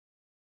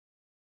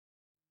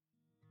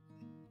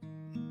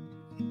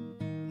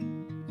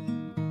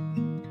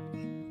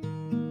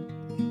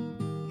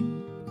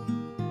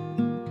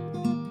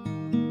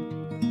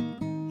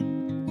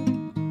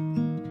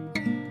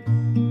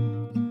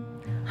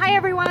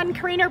everyone,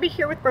 Kareen Erbe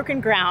here with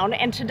Broken Ground,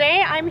 and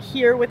today I'm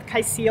here with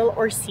Kaisil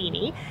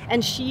Orsini,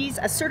 and she's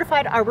a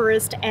certified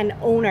arborist and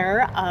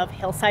owner of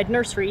Hillside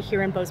Nursery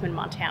here in Bozeman,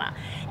 Montana.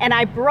 And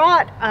I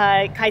brought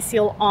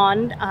Kaisil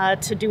on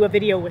to do a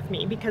video with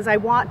me because I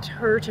want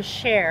her to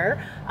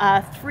share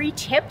 3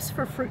 tips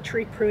for fruit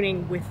tree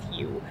pruning with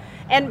you.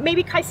 And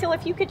maybe Kaisil,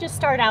 if you could just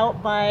start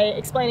out by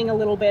explaining a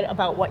little bit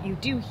about what you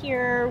do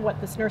here, what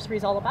this nursery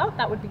is all about,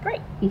 that would be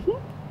great.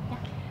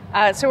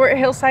 So we're at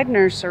Hillside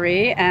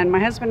Nursery, and my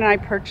husband and I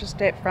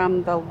purchased it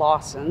from the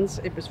Lawsons.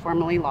 It was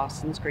formerly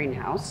Lawson's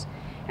Greenhouse.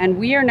 And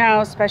we are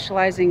now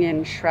specializing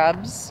in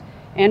shrubs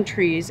and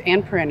trees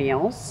and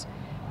perennials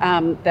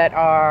that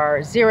are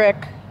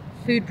xeric,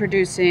 food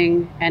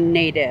producing, and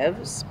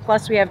natives.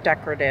 Plus we have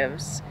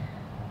decoratives.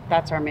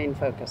 That's our main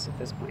focus at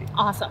this point.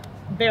 Awesome.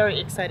 Very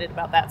excited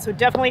about that. So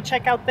definitely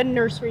check out the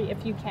nursery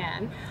if you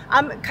can.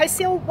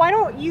 Kaisil, why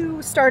don't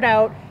you start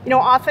out,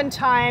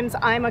 oftentimes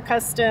I'm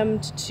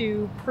accustomed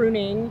to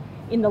pruning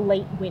in the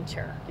late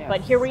winter,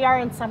 but here we are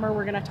in summer.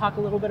 We're going to talk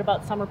a little bit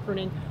about summer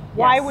pruning.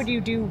 Why would you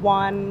do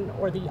one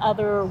or the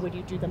other, or would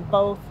you do them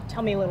both?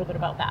 Tell me a little bit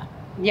about that.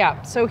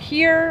 Yeah, so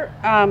here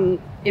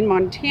in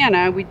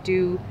Montana, we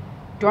do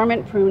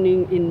dormant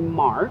pruning in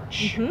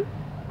March.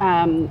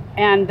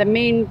 And the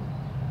main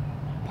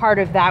part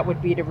of that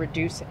would be to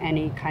reduce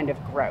any kind of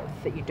growth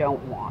that you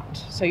don't want.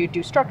 So you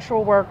do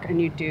structural work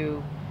and you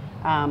do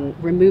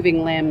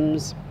removing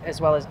limbs as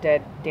well as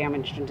dead,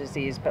 damaged, and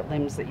diseased, but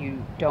limbs that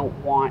you don't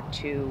want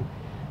to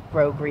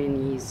grow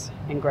greenies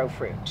and grow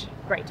fruit.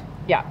 Great.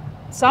 Yeah.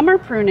 Summer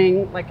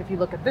pruning, like if you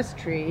look at this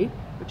tree,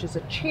 which is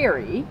a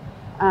cherry,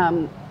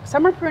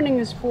 summer pruning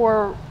is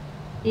for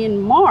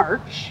in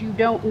March. You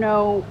don't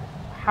know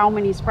how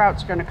many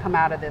sprouts are going to come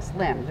out of this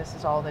limb. This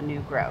is all the new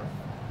growth.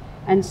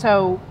 And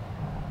so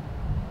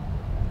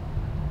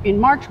in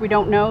March, we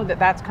don't know that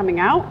that's coming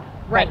out.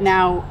 Right. But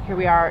now, here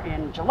we are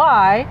in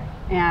July,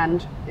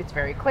 and it's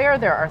very clear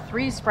there are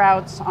 3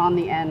 sprouts on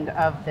the end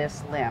of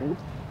this limb.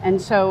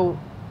 And so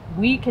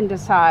we can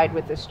decide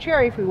with this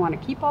cherry if we want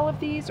to keep all of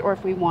these or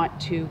if we want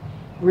to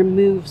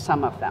remove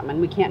some of them. And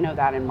we can't know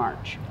that in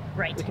March.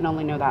 Right. We can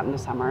only know that in the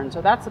summer. And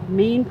so that's the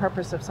main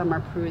purpose of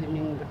summer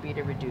pruning, would be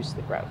to reduce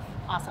the growth.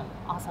 Awesome,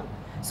 awesome.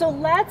 So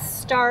let's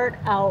start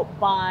out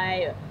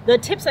by the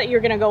tips that you're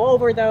going to go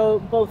over, though,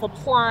 both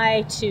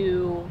apply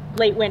to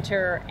late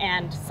winter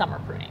and summer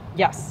pruning.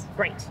 Yes.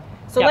 Great.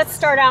 So let's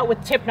start out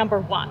with tip number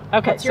 1.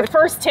 Okay. What's your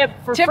first tip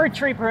for fruit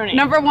tree pruning?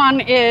 Number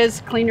 1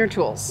 is clean your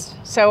tools.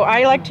 So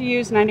I like to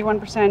use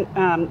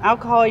 91%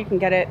 alcohol. You can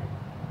get it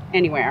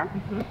anywhere.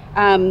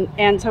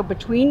 And so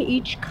between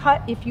each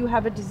cut, if you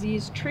have a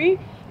diseased tree,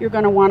 you're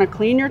going to want to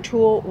clean your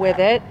tool with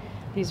it.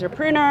 These are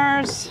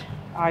pruners.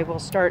 I will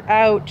start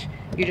out,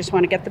 you just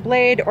want to get the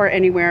blade or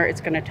anywhere it's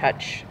going to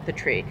touch the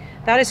tree.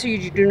 That is so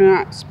you do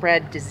not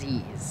spread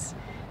disease.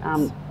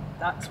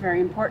 That's very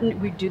important.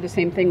 We do the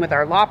same thing with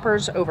our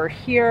loppers over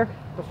here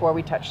before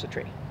we touch the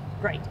tree.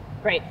 Great,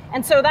 great.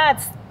 And so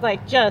that's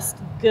like just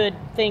good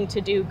thing to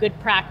do, good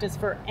practice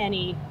for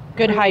any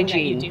good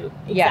hygiene. That you do.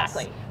 Yes.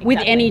 Exactly. With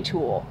any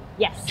tool.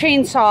 Yes.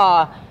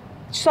 Chainsaw,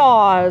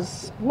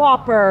 saws,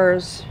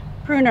 loppers,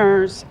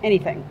 pruners,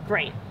 anything.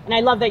 Great. And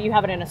I love that you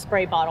have it in a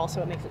spray bottle,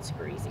 so it makes it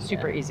super easy.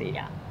 Super easy.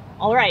 Yeah.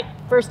 All right.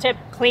 First tip,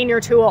 clean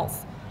your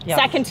tools. Yes.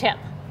 Second tip.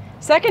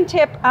 Second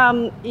tip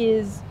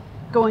is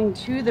going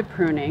to the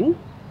pruning.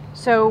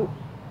 So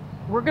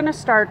we're going to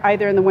start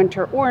either in the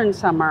winter or in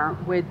summer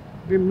with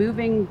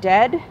removing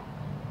dead,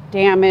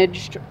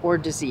 damaged, or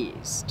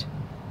diseased.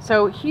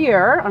 So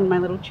here on my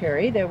little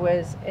cherry, there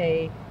was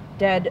a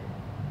dead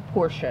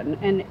portion,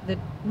 and the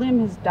limb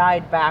has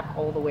died back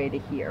all the way to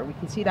here. We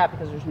can see that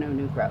because there's no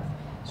new growth.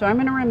 So I'm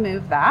going to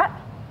remove that,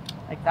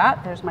 like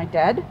that. There's my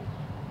dead.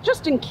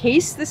 Just in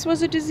case this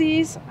was a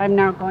disease, I'm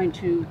now going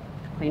to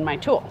clean my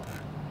tool.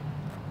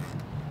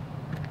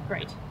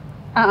 Great.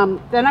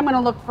 Then I'm going to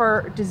look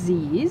for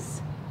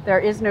disease. There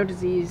is no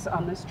disease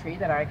on this tree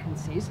that I can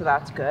see, so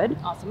that's good.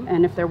 Awesome.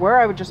 And if there were,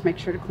 I would just make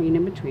sure to clean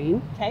in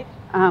between. Okay.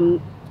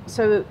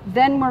 So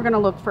then we're going to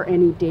look for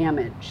any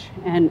damage,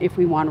 and if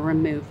we want to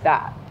remove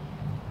that.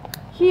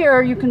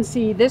 Here you can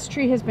see this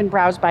tree has been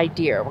browsed by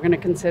deer. We're going to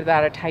consider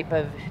that a type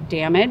of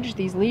damage.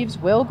 These leaves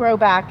will grow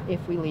back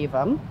if we leave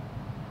them.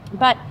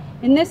 But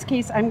in this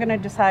case, I'm going to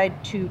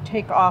decide to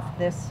take off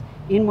this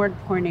inward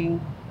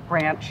pointing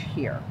branch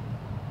here,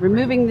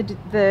 removing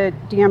the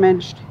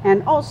damaged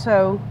and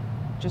also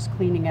just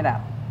cleaning it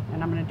up.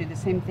 And I'm going to do the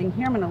same thing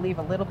here. I'm going to leave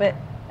a little bit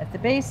at the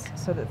base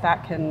so that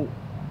that can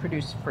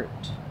produce fruit.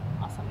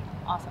 Awesome,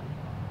 awesome.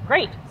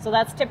 Great. So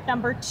that's tip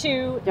number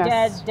 2, Yes.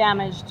 dead,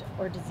 damaged,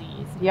 or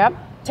diseased. Yep.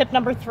 Tip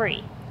number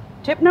 3.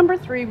 Tip number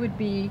 3 would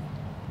be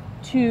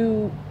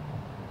to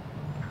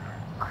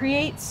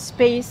create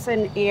space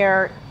and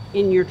air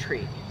in your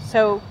tree.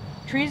 So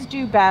trees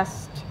do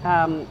best,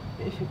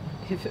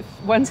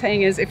 one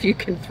saying is if you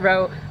can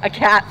throw a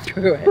cat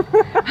through it.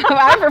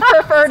 I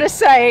prefer to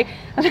say,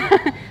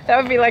 that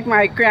would be like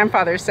my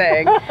grandfather's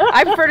saying,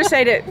 I prefer to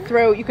say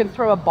you can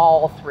throw a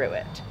ball through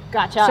it.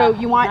 Gotcha. So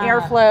you want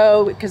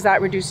airflow because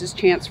that reduces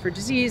chance for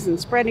disease and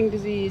spreading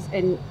disease,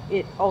 and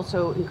it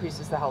also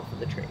increases the health of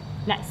the tree.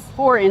 Nice.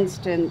 For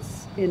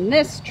instance, in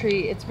this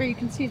tree, you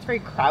can see it's very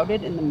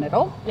crowded in the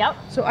middle. Yep.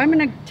 So I'm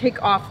going to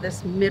take off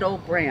this middle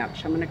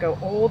branch. I'm going to go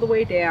all the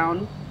way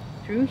down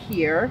through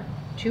here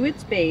to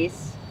its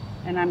base,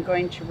 and I'm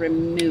going to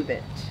remove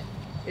it.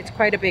 It's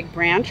quite a big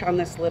branch on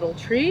this little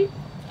tree,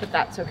 but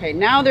that's okay.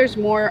 Now there's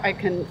more. I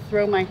can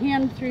throw my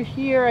hand through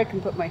here. I can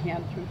put my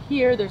hand through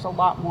here. There's a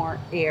lot more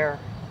air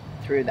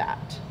through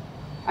that.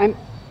 I'm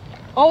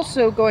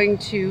also going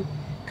to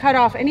cut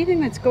off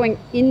anything that's going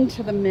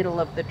into the middle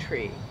of the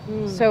tree.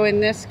 So in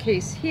this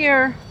case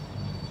here,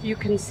 you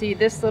can see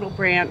this little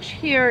branch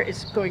here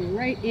is going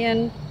right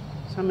in.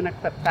 So I'm going to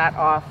clip that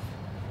off,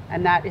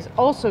 and that is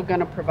also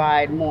going to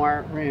provide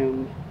more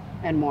room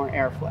and more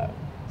airflow.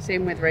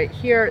 Same with right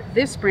here.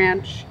 This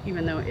branch,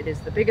 even though it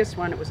is the biggest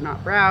one, it was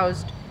not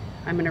browsed.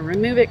 I'm going to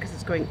remove it because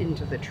it's going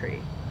into the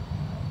tree.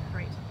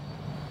 Great.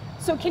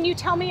 So can you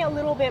tell me a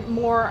little bit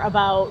more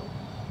about,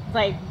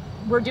 like,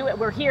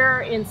 we're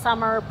here in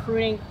summer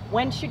pruning.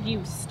 When should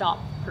you stop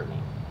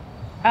pruning?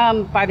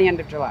 By the end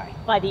of July.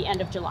 By the end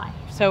of July.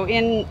 So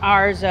in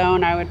our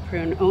zone, I would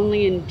prune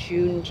only in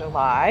June,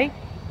 July,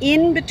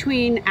 in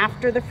between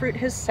after the fruit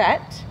has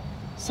set.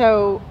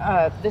 So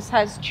this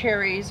has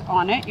cherries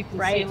on it. You can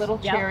see a little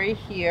cherry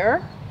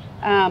here.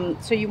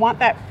 So you want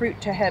that fruit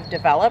to have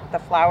developed, the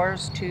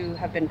flowers to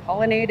have been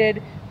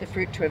pollinated, the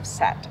fruit to have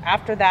set.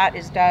 After that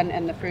is done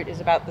and the fruit is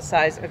about the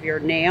size of your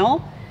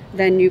nail,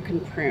 then you can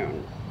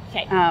prune.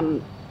 Okay.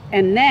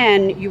 And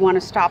then you want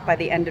to stop by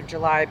the end of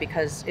July,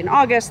 because in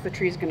August the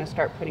tree is going to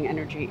start putting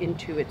energy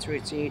into its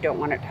roots, and you don't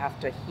want it to have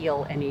to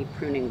heal any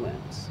pruning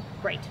wounds.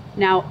 Great.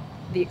 Now,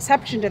 the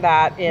exception to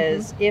that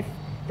is if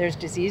there's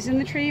disease in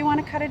the tree, you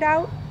want to cut it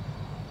out.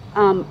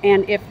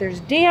 And if there's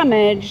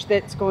damage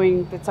that's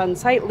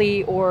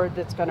unsightly or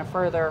that's going to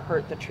further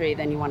hurt the tree,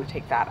 then you want to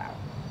take that out.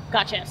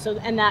 Gotcha. So,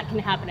 and that can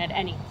happen at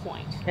any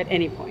point. At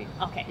any point.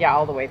 Okay. Yeah,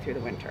 all the way through the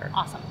winter.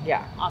 Awesome.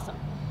 Yeah. Awesome.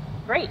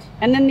 Great.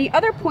 And then the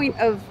other point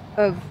of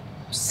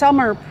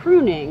summer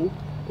pruning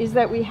is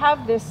that we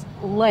have this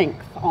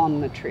length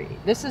on the tree.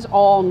 This is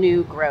all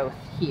new growth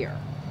here.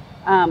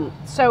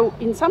 So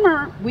in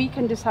summer, we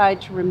can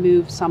decide to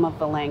remove some of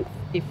the length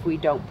if we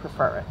don't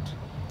prefer it.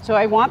 So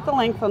I want the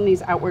length on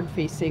these outward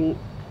facing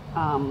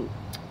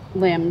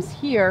limbs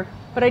here,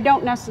 but I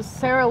don't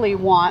necessarily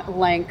want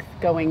length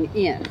going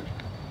in.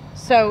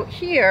 So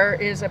here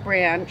is a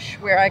branch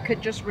where I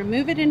could just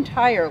remove it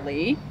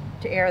entirely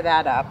to air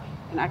that up.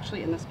 And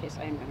actually in this case,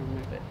 I am going to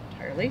remove it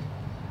entirely.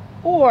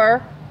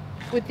 Or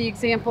with the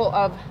example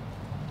of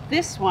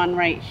this one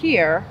right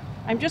here,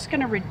 I'm just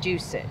going to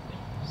reduce it.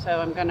 So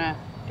I'm going to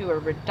do a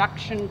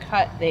reduction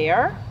cut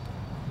there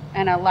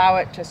and allow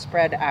it to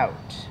spread out.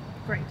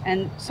 Great.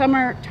 And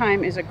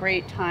summertime is a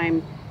great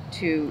time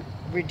to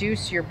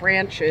reduce your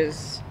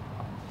branches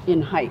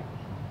in height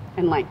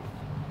and length.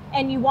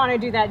 And you want to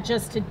do that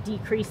just to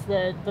decrease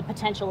the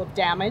potential of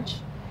damage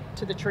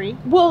to the tree?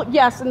 Well,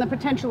 yes, and the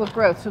potential of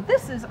growth. So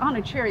this is on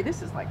a cherry,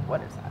 this is like,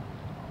 what is that?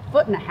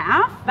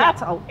 1.5 feet?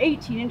 That's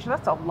 18 inches,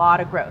 that's a lot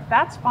of growth.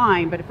 That's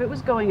fine, but if it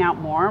was going out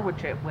more,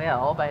 which it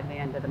will by the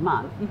end of the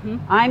month,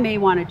 I may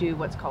want to do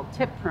what's called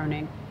tip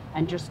pruning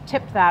and just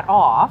tip that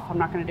off. I'm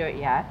not going to do it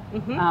yet.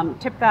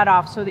 Tip that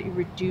off so that you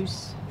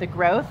reduce the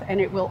growth, and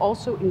it will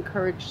also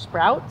encourage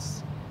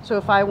sprouts. So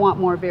if I want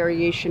more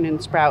variation in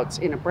sprouts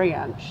in a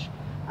branch,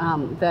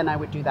 then I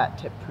would do that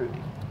tip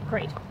pruning.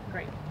 Great,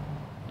 great.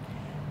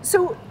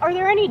 So are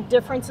there any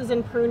differences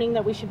in pruning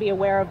that we should be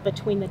aware of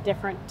between the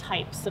different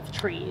types of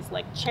trees,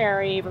 like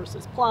cherry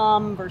versus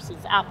plum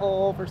versus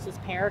apple versus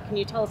pear? Can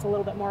you tell us a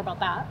little bit more about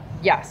that?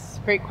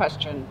 Yes, great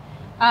question.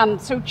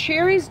 So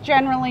cherries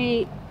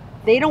generally,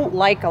 they don't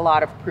like a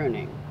lot of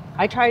pruning.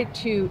 I try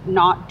to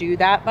not do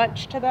that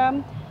much to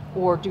them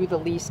or do the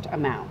least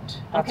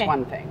amount. That's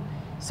one thing.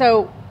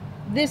 So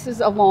this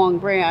is a long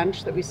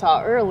branch that we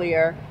saw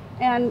earlier,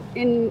 and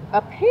in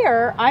a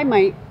pear, I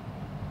might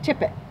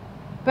tip it.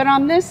 But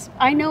on this,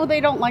 I know they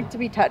don't like to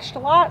be touched a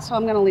lot, so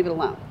I'm going to leave it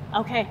alone.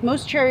 Okay.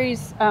 Most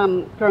cherries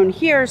grown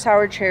here,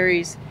 sour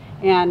cherries,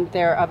 and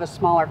they're of a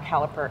smaller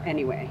caliper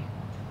anyway.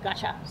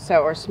 Gotcha.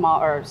 So, or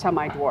small or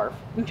semi-dwarf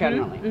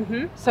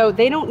generally. So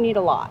they don't need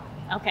a lot.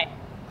 Okay,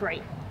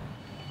 great.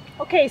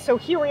 Okay, so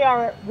here we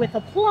are with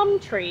a plum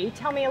tree.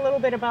 Tell me a little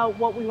bit about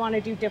what we want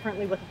to do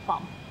differently with a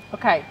plum.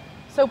 Okay,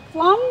 so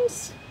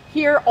plums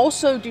here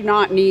also do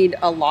not need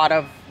a lot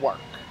of work,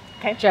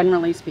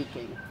 generally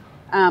speaking.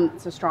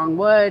 It's a strong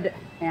wood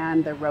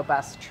and they're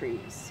robust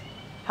trees.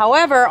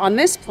 However, on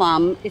this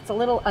plum, it's a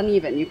little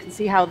uneven. You can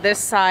see how this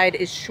side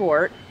is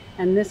short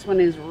and this one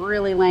is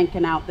really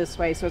lanking out this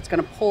way, so it's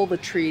going to pull the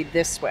tree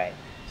this way.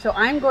 So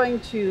I'm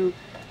going to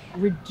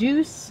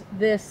reduce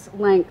this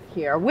length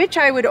here, which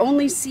I would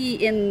only see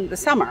in the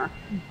summer.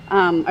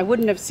 I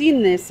wouldn't have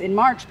seen this in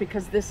March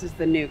because this is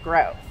the new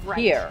growth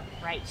here.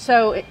 Right.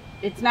 So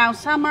it's now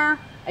summer.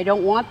 I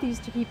don't want these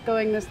to keep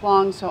going this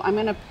long, so I'm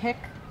going to pick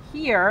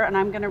here and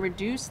I'm going to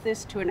reduce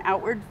this to an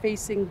outward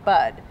facing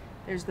bud.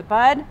 There's the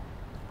bud.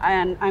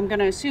 And I'm going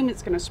to assume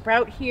it's going to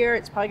sprout here.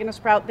 It's probably going to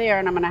sprout there,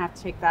 and I'm going to have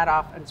to take that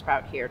off and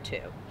sprout here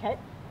too. Okay.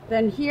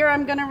 Then here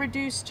I'm going to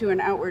reduce to an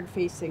outward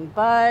facing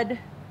bud.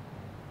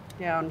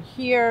 Down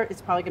here,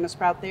 it's probably going to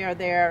sprout there,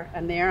 there,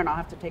 and there, and I'll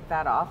have to take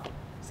that off.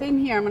 Same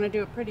here, I'm going to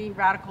do a pretty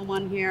radical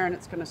one here, and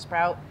it's going to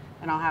sprout,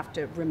 and I'll have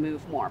to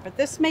remove more. But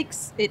this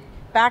makes it,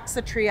 backs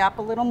the tree up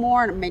a little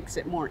more, and it makes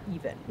it more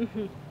even.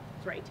 Mm-hmm.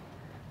 Right.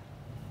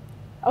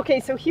 Okay,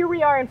 so here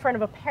we are in front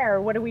of a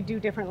pear. What do we do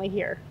differently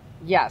here?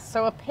 Yes,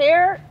 so a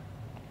pear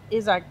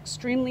is an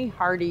extremely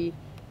hardy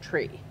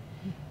tree.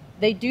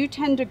 They do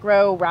tend to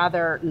grow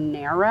rather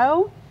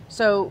narrow.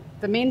 So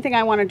the main thing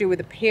I want to do with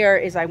a pear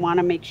is I want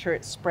to make sure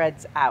it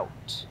spreads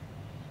out.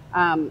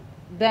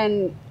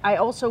 Then I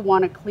also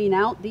want to clean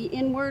out the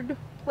inward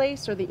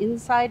place or the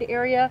inside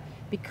area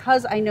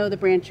because I know the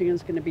branching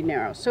is going to be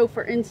narrow. So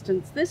for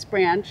instance, this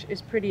branch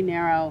is pretty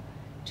narrow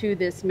to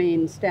this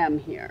main stem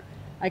here.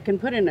 I can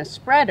put in a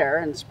spreader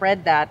and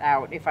spread that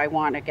out if I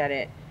want to get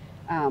it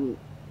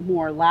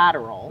more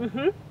lateral.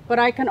 Mm-hmm. But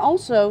I can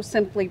also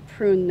simply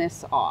prune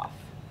this off.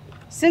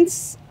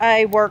 Since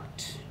I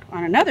worked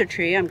on another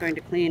tree, I'm going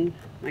to clean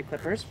my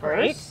clippers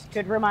first. Right.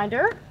 Good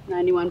reminder.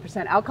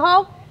 91%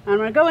 alcohol. I'm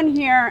going to go in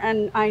here,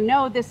 and I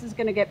know this is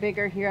going to get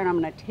bigger here, and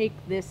I'm going to take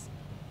this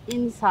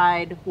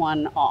inside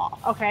one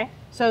off. Okay.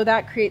 So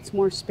that creates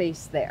more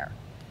space there.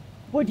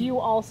 Would you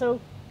also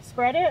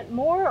spread it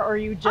more, or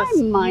you just...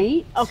 I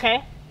might.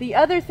 Okay. The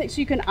other thing, so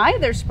you can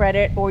either spread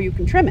it or you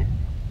can trim it.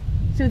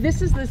 So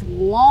this is this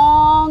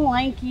long,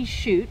 lanky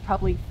shoot,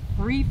 probably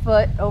 3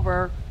 foot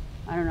over,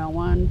 I don't know,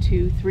 1,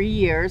 2, 3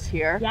 years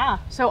here. Yeah.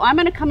 So I'm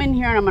going to come in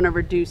here and I'm going to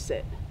reduce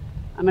it.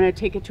 I'm going to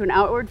take it to an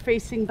outward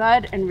facing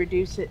bud and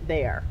reduce it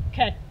there.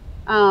 Okay.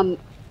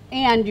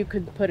 And you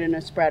could put in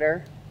a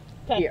spreader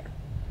here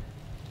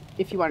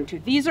if you wanted to.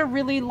 These are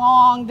really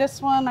long.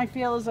 This one I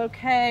feel is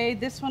okay.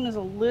 This one is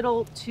a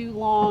little too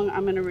long.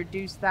 I'm going to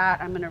reduce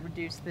that. I'm going to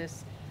reduce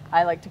this.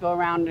 I like to go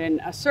around in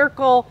a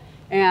circle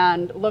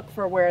and look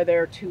for where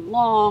they're too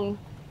long.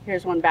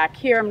 Here's one back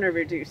here. I'm going to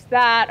reduce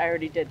that. I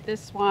already did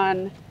this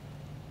one.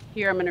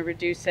 Here I'm going to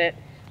reduce it.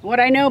 What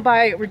I know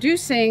by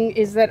reducing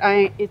is that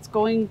it's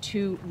going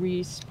to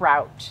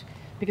re-sprout,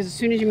 because as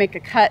soon as you make a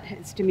cut,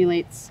 it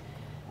stimulates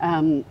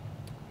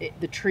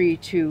the tree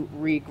to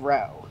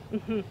regrow.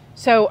 Mm-hmm.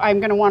 So I'm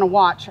going to want to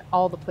watch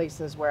all the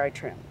places where I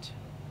trimmed.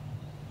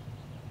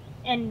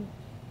 And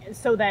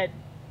so that,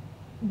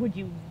 would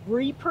you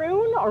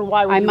re-prune, or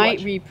why would I you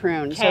might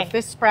re-prune. Okay. So if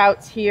this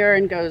sprouts here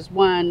and goes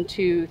 1,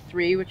 2,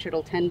 3, which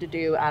it'll tend to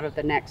do out of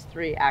the next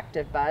 3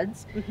 active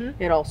buds,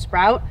 mm-hmm. it'll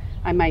sprout.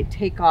 I might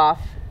take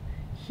off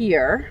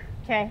here.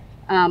 Okay.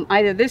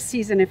 Either this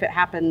season, if it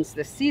happens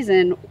this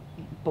season,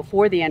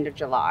 before the end of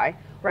July,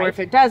 right. or if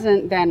it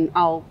doesn't, then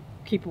I'll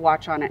keep a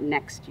watch on it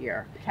next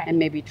year, okay. and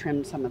maybe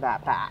trim some of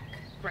that back.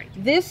 Right.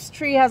 This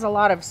tree has a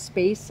lot of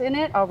space in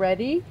it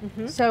already,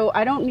 mm-hmm. so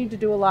I don't need to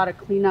do a lot of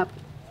cleanup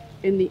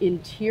in the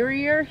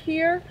interior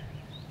here,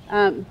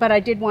 but I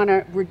did want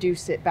to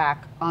reduce it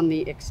back on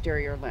the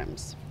exterior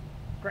limbs.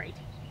 Great,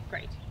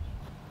 great.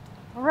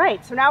 All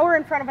right, so now we're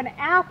in front of an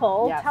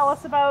apple. Yes. Tell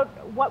us about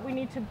what we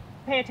need to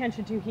pay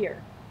attention to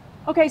here.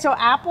 Okay, so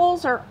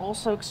apples are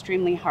also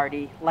extremely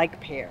hardy, like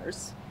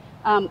pears.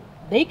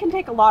 They can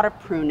take a lot of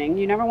pruning.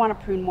 You never want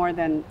to prune more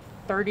than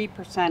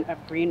 30%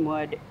 of green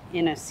wood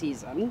in a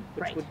season,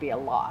 which right. would be a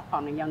lot.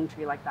 On a young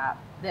tree like that,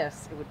 it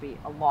would be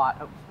a lot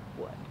of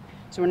wood.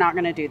 So we're not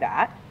going to do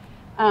that.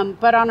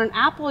 But on an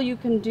apple, you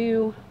can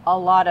do a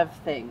lot of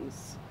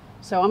things.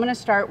 So I'm going to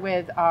start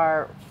with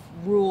our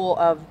rule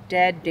of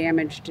dead,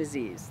 damaged,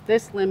 disease.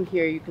 This limb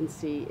here you can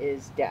see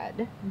is dead.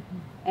 Mm-hmm.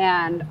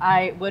 And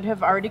I would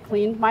have already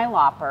cleaned my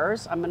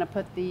loppers. I'm going to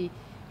put the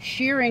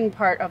shearing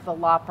part of the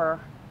lopper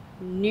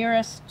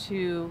nearest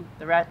to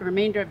the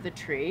remainder of the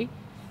tree.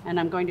 And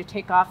I'm going to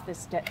take off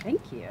this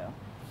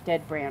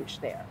dead branch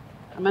there.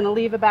 I'm going to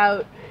leave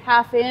about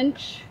 1/2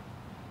 inch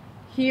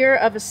here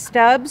of a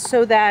stub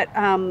so that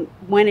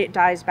when it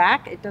dies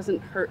back, it doesn't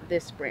hurt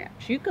this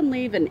branch. You can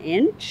leave 1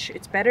 inch.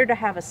 It's better to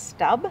have a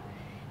stub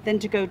than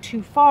to go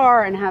too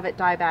far and have it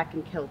die back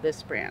and kill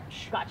this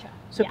branch. Gotcha.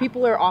 So yeah.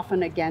 People are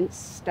often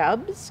against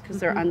stubs because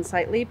they're mm-hmm.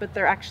 unsightly, but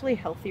they're actually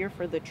healthier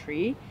for the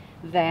tree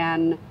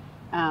than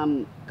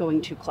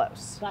going too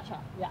close. Gotcha,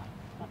 yeah.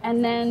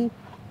 And then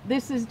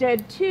this is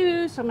dead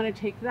too, so I'm going to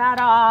take that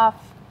off.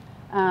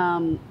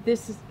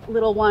 This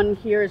little one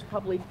here is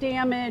probably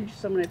damaged,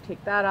 so I'm going to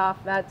take that off.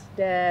 That's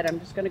dead.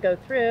 I'm just going to go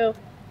through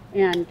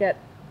and get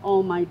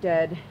all my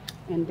dead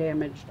and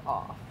damaged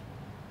off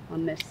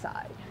on this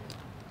side.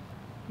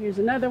 Here's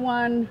another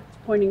one. It's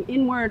pointing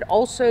inward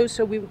also,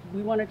 so we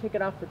want to take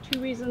it off for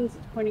 2 reasons.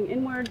 It's pointing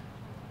inward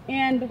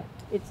and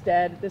it's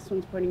dead. This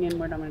one's pointing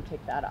inward. I'm going to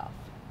take that off.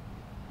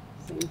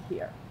 Same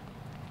here.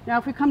 Now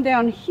if we come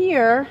down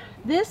here,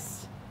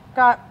 this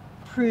got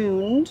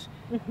pruned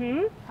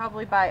mm-hmm.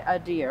 probably by a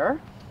deer.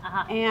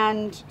 Uh-huh.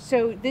 And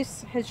so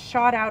this has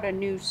shot out a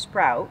new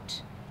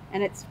sprout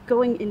and it's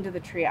going into the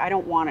tree. I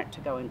don't want it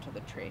to go into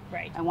the tree.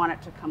 Right. I want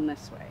it to come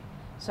this way.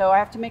 So I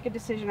have to make a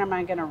decision. Am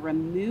I going to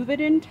remove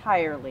it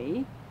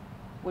entirely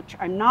which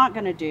I'm not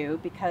going to do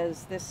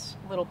because this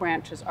little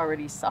branch has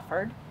already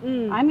suffered.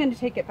 I'm going to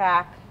take it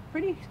back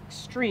pretty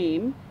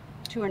extreme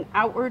to an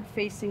outward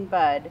facing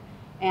bud,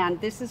 and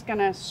this is going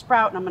to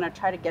sprout, and I'm going to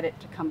try to get it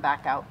to come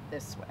back out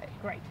this way.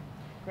 Great,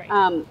 great.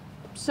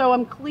 So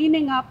I'm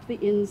cleaning up the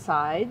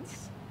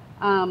insides.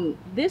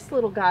 This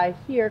little guy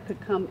here could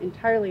come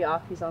entirely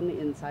off. He's on the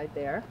inside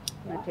there.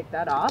 I'm going to take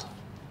that off.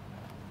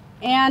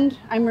 And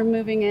I'm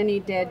removing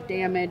any dead,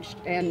 damaged,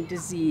 and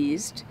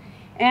diseased.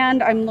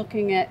 And I'm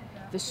looking at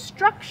the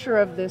structure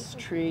of this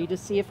tree to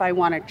see if I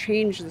want to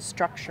change the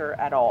structure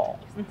at all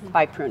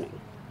by pruning.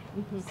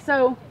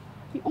 So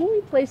the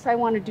only place I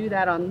want to do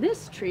that on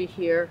this tree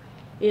here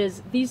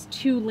is these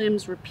two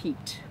limbs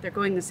repeat. They're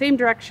going the same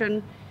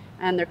direction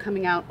and they're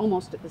coming out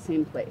almost at the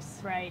same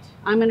place. Right.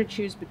 I'm going to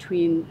choose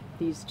between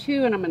these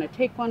two, and I'm going to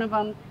take one of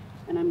them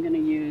and I'm going to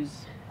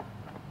use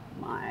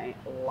my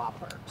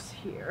loppers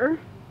here.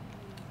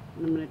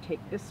 And I'm going to take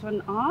this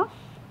one off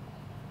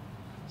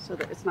so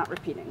that it's not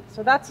repeating.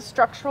 So that's a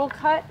structural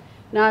cut.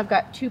 Now I've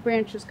got two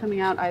branches coming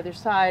out either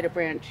side, a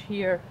branch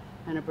here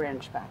and a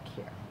branch back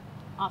here.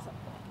 Awesome.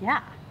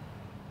 Yeah.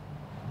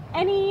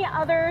 Any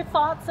other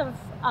thoughts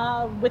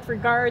of with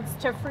regards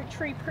to fruit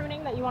tree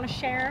pruning that you want to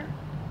share?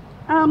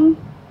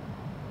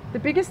 The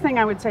biggest thing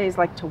I would say is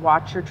like to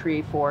watch your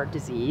tree for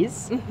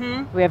disease.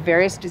 We have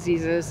various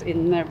diseases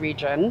in the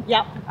region.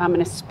 Yep.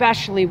 And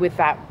especially with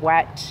that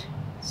wet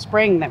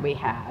spring that we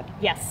had.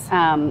 Yes.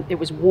 It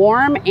was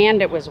warm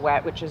and it was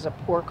wet, which is a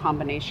poor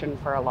combination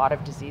for a lot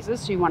of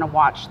diseases. So you want to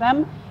watch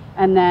them,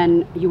 and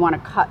then you want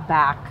to cut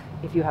back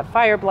if you have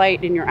fire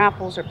blight in your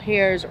apples or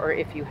pears, or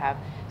if you have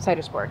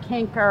cytosporic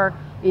canker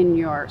in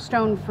your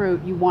stone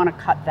fruit, you want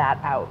to cut that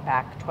out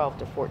back 12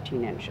 to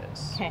 14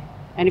 inches. Okay.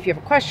 And if you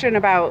have a question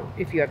about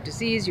if you have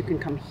disease, you can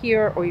come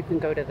here or you can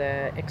go to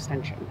the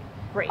extension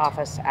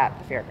office at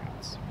the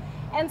fairgrounds.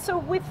 And so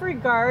with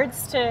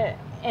regards to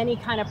any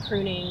kind of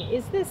pruning,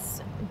 is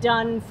this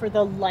done for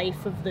the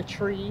life of the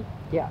tree?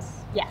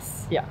 Yes.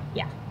 Yes. Yeah.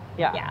 Yeah.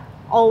 Yeah. Yeah.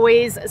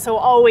 Always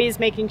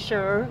making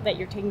sure that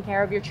you're taking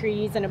care of your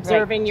trees and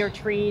observing your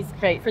trees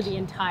for the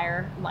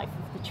entire life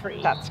of the tree.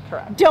 That's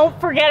correct. Don't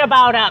forget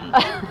about them.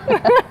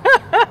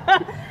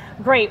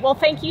 Great. Well,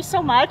 thank you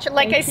so much.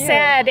 Like I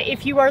said,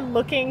 if you are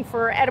looking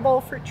for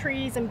edible fruit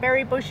trees and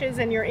berry bushes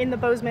and you're in the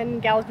Bozeman,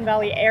 Gallatin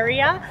Valley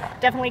area,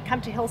 definitely come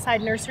to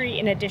Hillside Nursery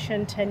in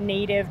addition to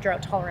native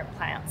drought-tolerant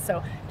plants.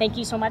 So thank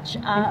you so much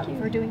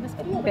for doing this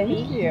video with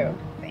me. Thank you.